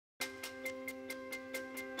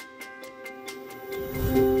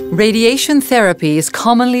Radiation therapy is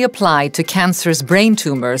commonly applied to cancerous brain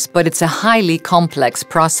tumors, but it's a highly complex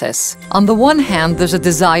process. On the one hand, there's a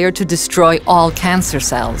desire to destroy all cancer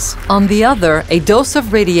cells. On the other, a dose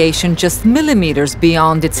of radiation just millimeters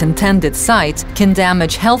beyond its intended site can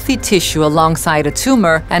damage healthy tissue alongside a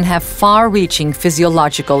tumor and have far-reaching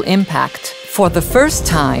physiological impact. For the first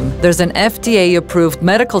time, there's an FDA-approved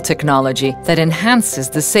medical technology that enhances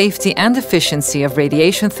the safety and efficiency of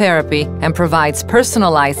radiation therapy and provides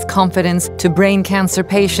personalized confidence to brain cancer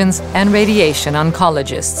patients and radiation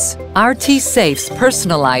oncologists. RTsafe's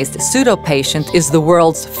personalized PseudoPatient is the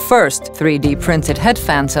world's first 3D printed head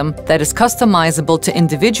phantom that is customizable to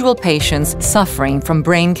individual patients suffering from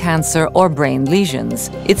brain cancer or brain lesions.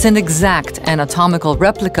 It's an exact anatomical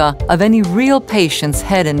replica of any real patient's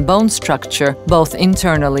head and bone structure, both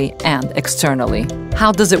internally and externally.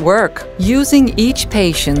 How does it work? Using each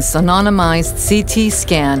patient's anonymized CT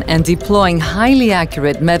scan and deploying highly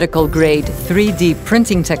accurate medical-grade 3D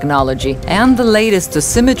printing technology and the latest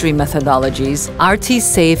dosimetry methodologies,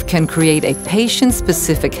 RTsafe can create a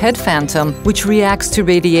patient-specific head phantom which reacts to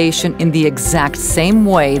radiation in the exact same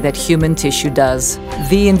way that human tissue does.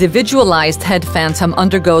 The individualized head phantom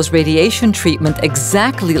undergoes radiation treatment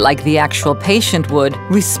exactly like the actual patient would,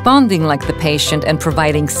 responding like the patient and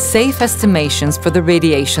providing safe estimations for the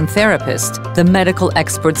radiation therapist. The medical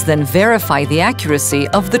experts then verify the accuracy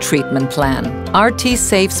of the treatment plan.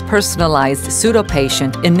 RTsafe's personalized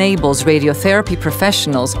PseudoPatient enables radiotherapy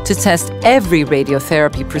professionals to test every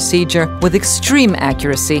radiotherapy procedure with extreme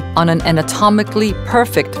accuracy on an anatomically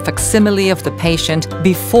perfect facsimile of the patient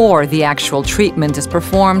before the actual treatment is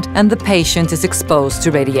performed and the patient is exposed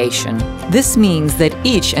to radiation. This means that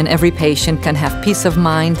each and every patient can have peace of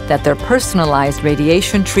mind that their personalized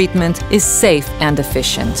radiation treatment is safe and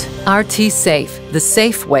efficient. RTsafe, the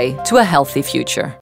safe way to a healthy future.